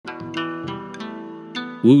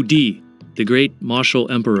Wu Di, the great martial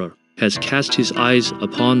emperor, has cast his eyes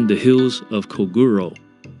upon the hills of Koguryo,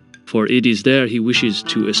 for it is there he wishes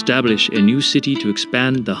to establish a new city to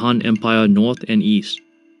expand the Han Empire north and east.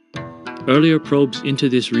 Earlier probes into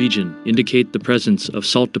this region indicate the presence of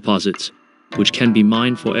salt deposits, which can be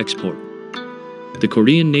mined for export. The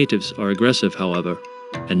Korean natives are aggressive, however,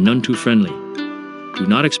 and none too friendly. Do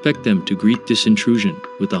not expect them to greet this intrusion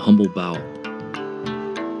with a humble bow.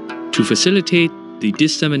 To facilitate the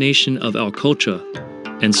dissemination of our culture,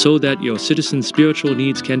 and so that your citizens' spiritual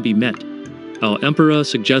needs can be met, our emperor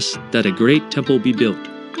suggests that a great temple be built.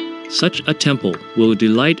 Such a temple will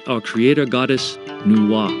delight our creator goddess,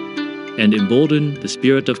 Nuwa, and embolden the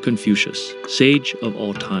spirit of Confucius, sage of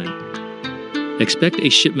all time. Expect a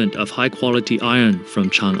shipment of high-quality iron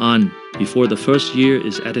from Chang'an before the first year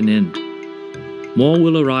is at an end. More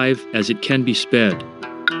will arrive as it can be spared.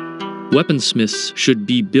 Weaponsmiths should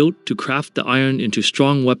be built to craft the iron into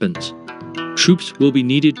strong weapons. Troops will be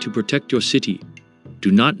needed to protect your city.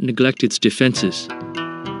 Do not neglect its defenses.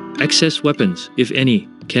 Excess weapons, if any,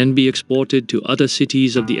 can be exported to other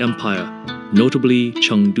cities of the empire, notably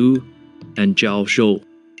Chengdu and Jiaozhou.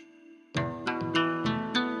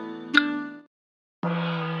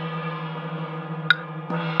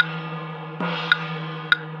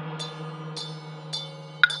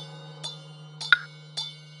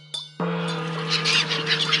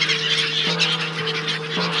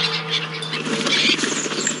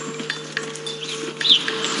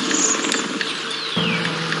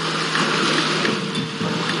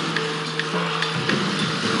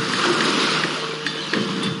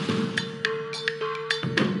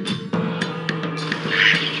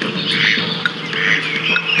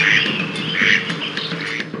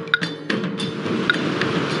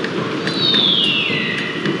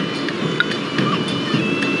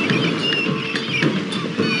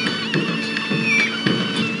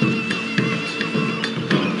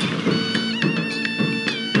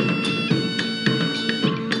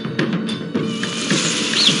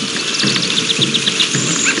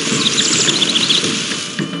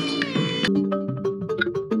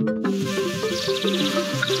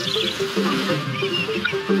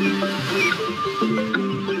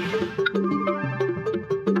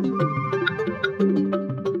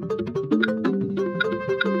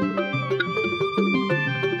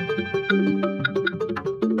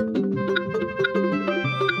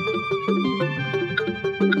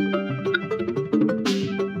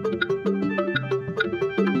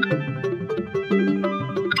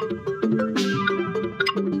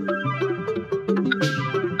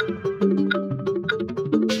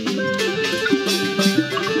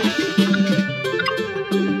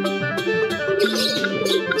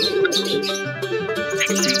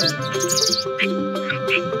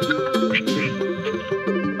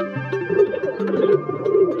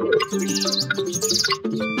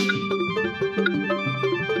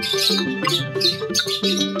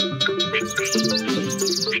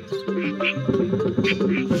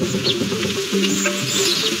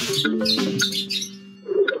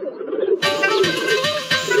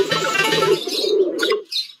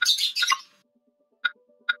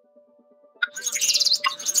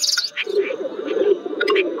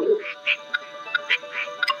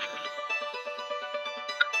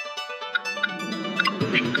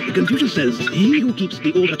 Confucius says, he who keeps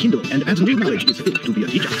the old akindled and adds new knowledge is fit to be a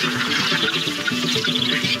teacher.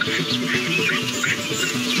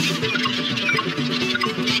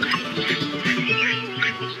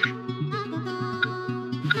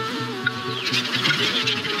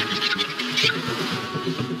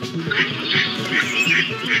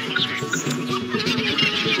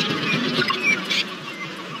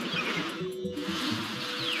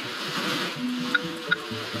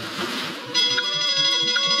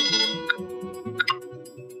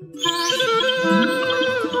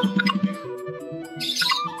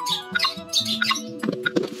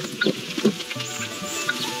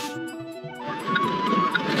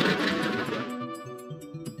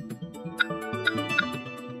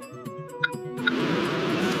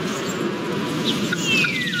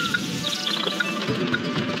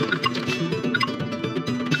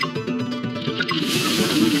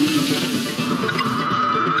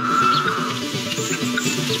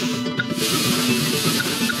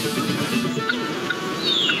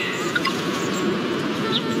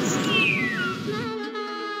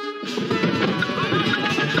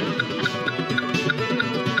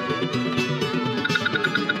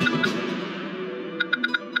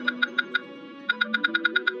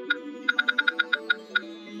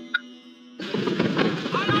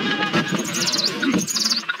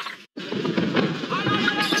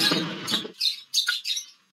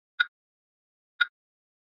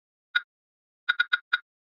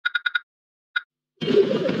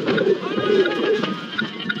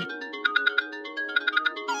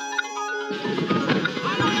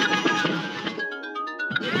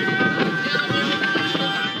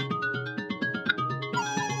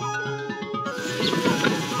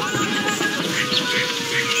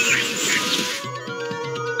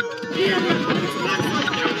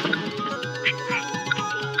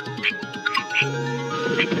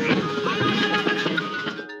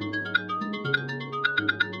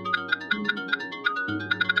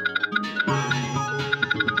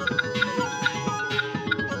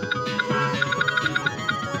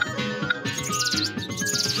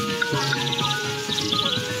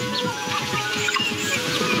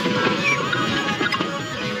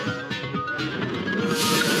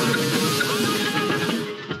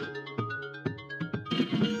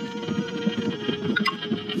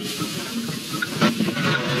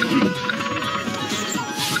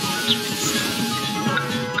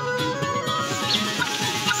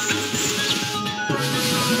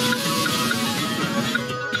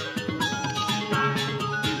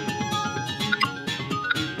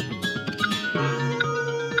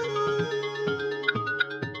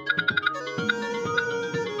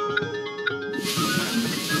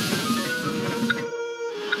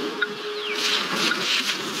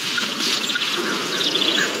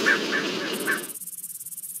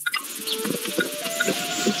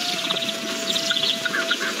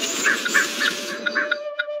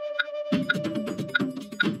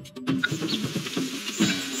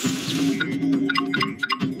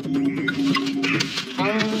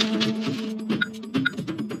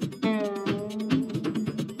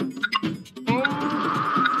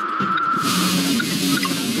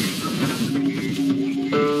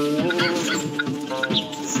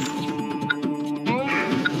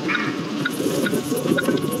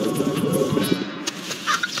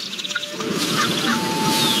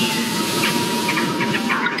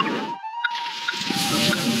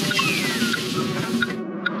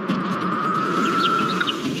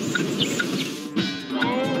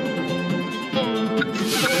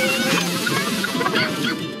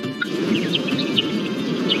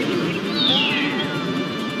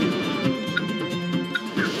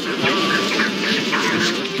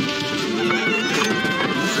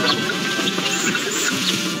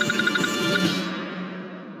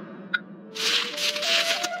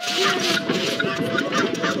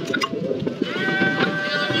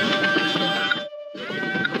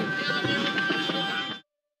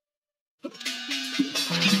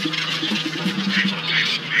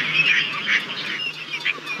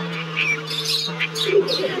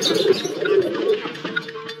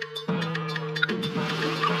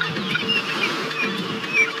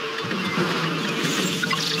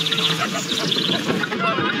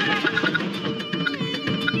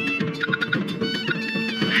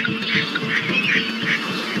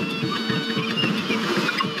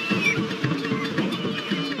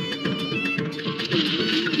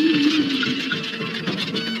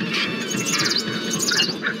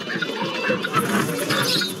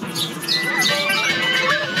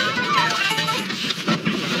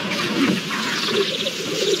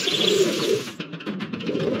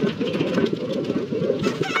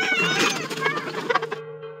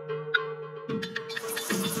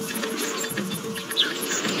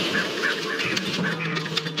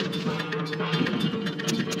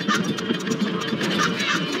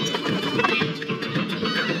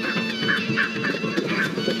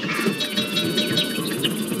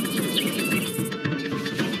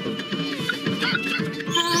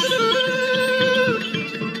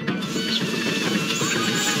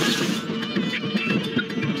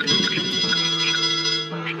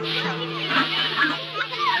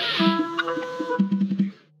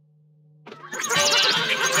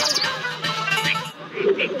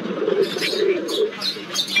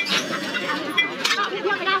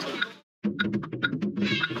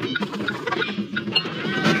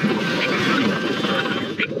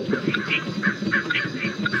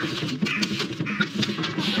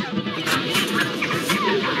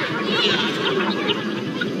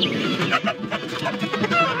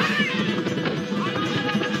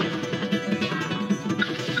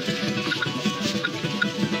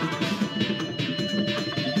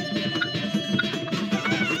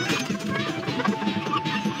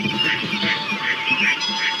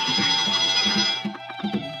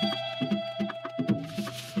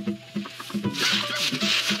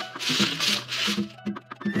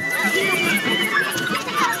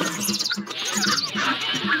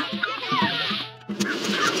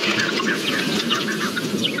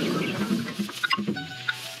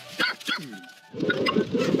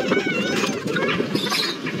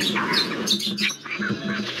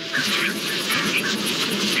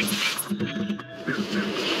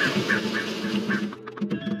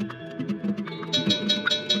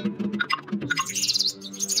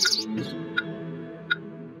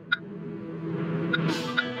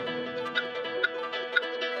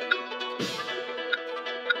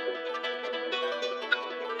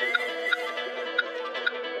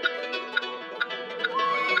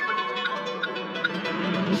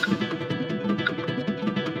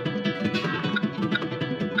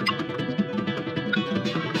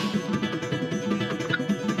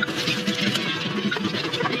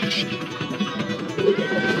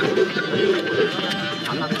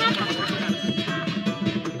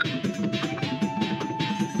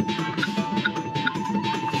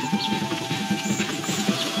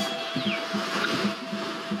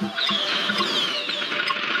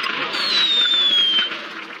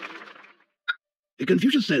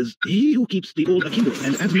 Confucius says, he who keeps the old akimbo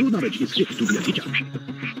and adds new knowledge is fit to be a teacher.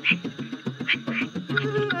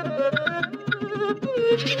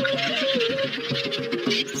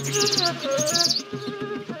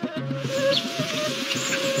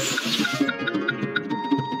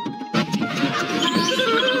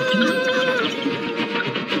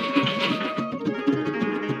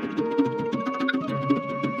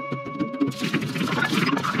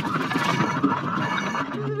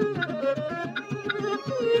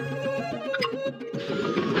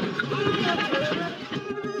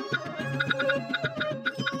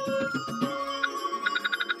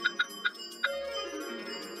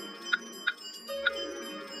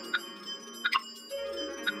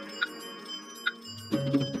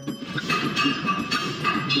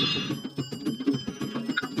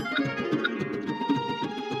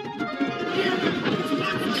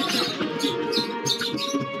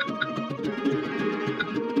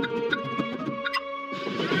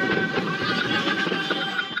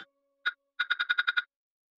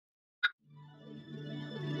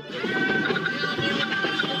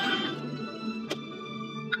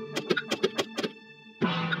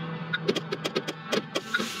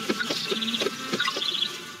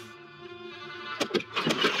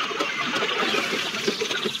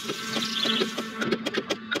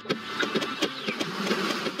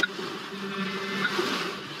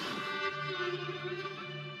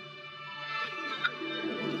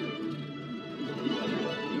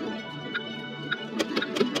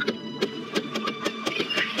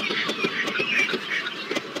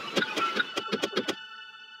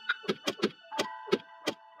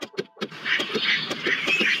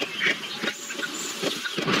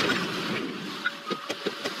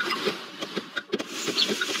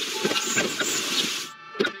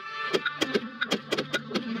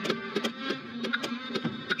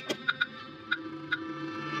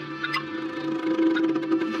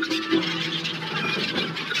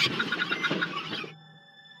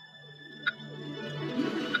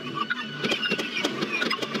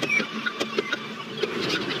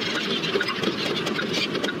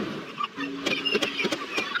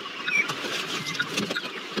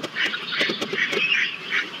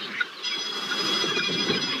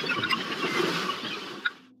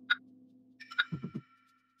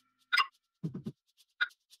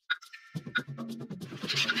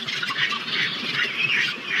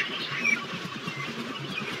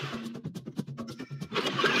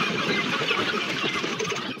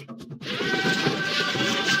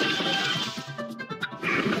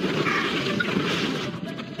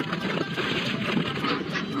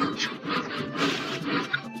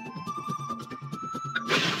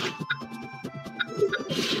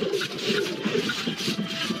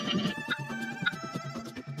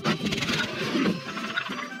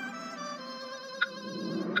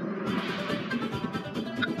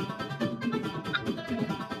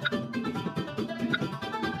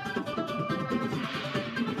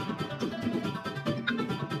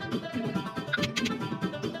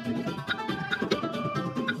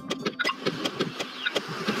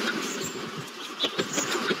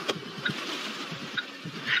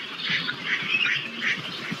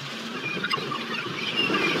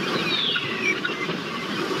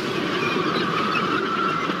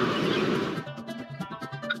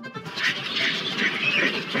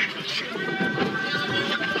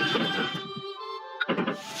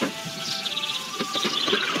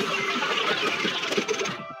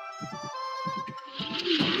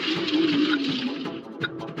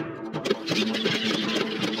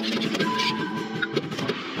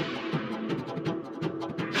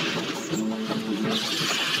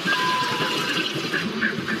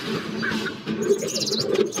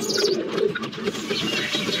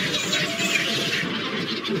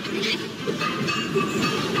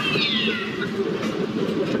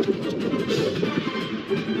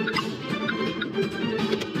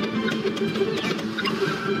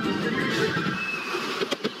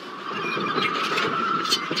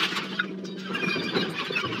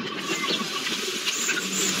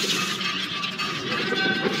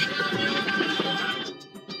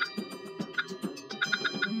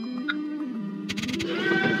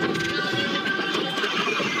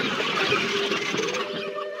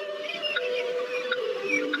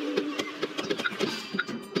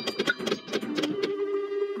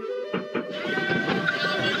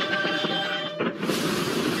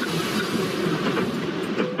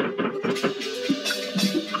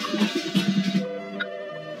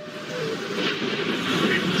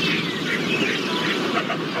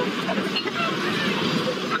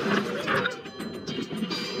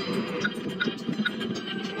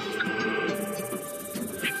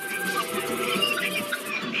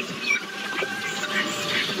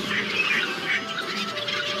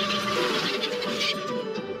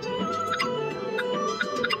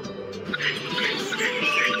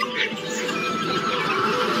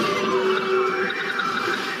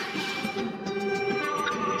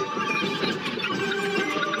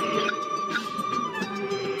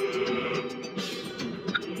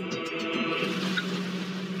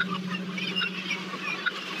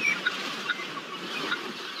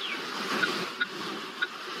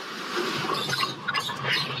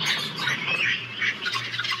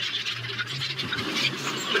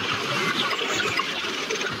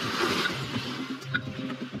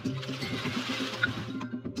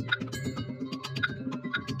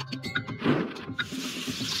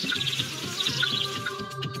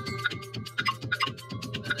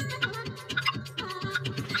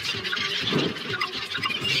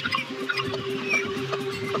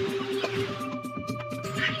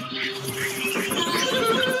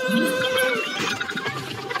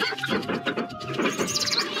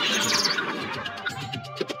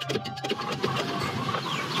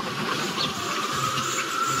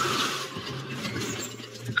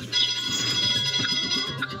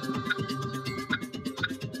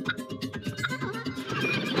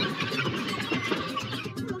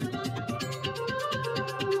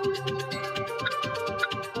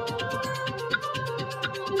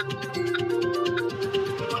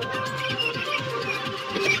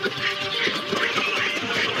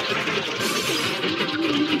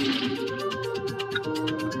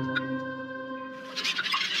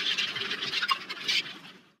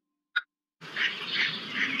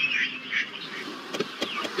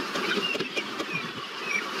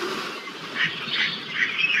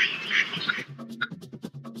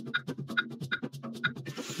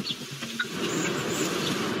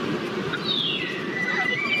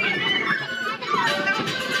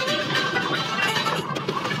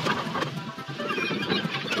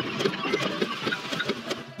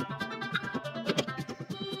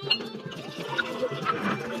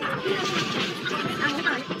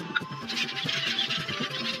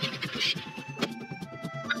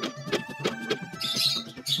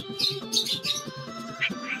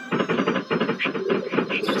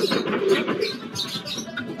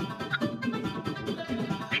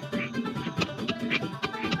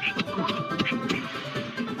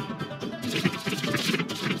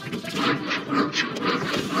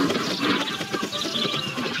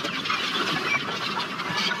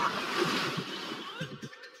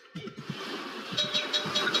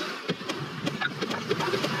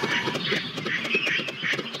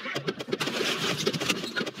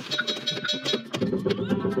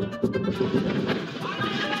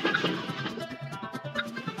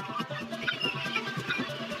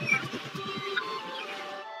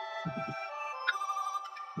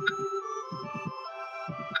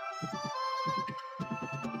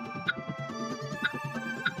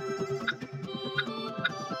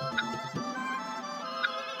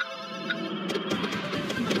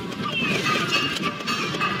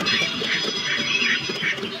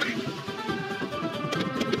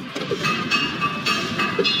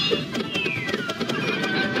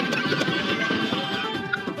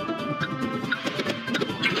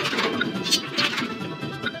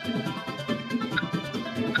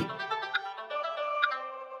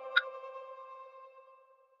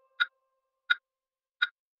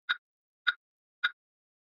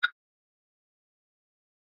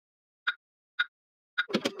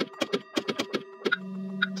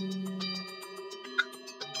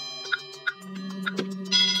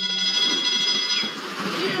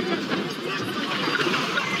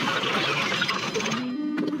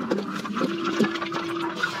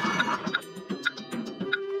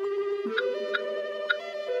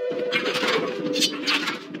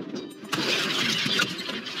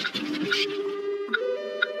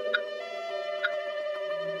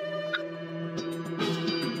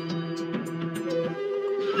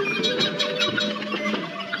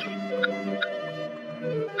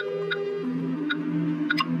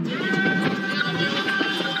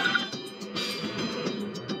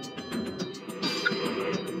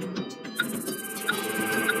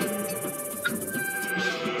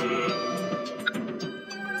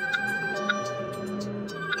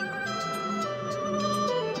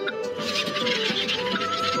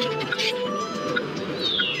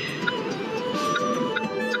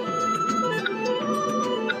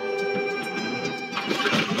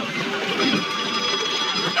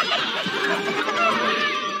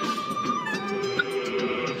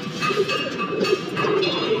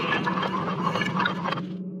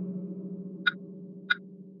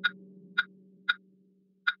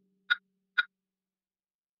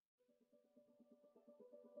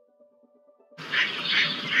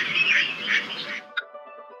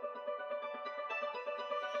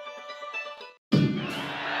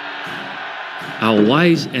 Our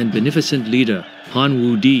wise and beneficent leader, Han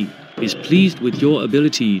Wudi, is pleased with your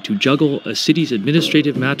ability to juggle a city's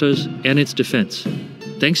administrative matters and its defense.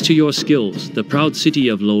 Thanks to your skills, the proud city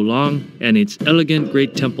of Lolang and its elegant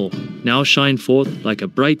great temple now shine forth like a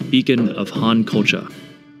bright beacon of Han culture.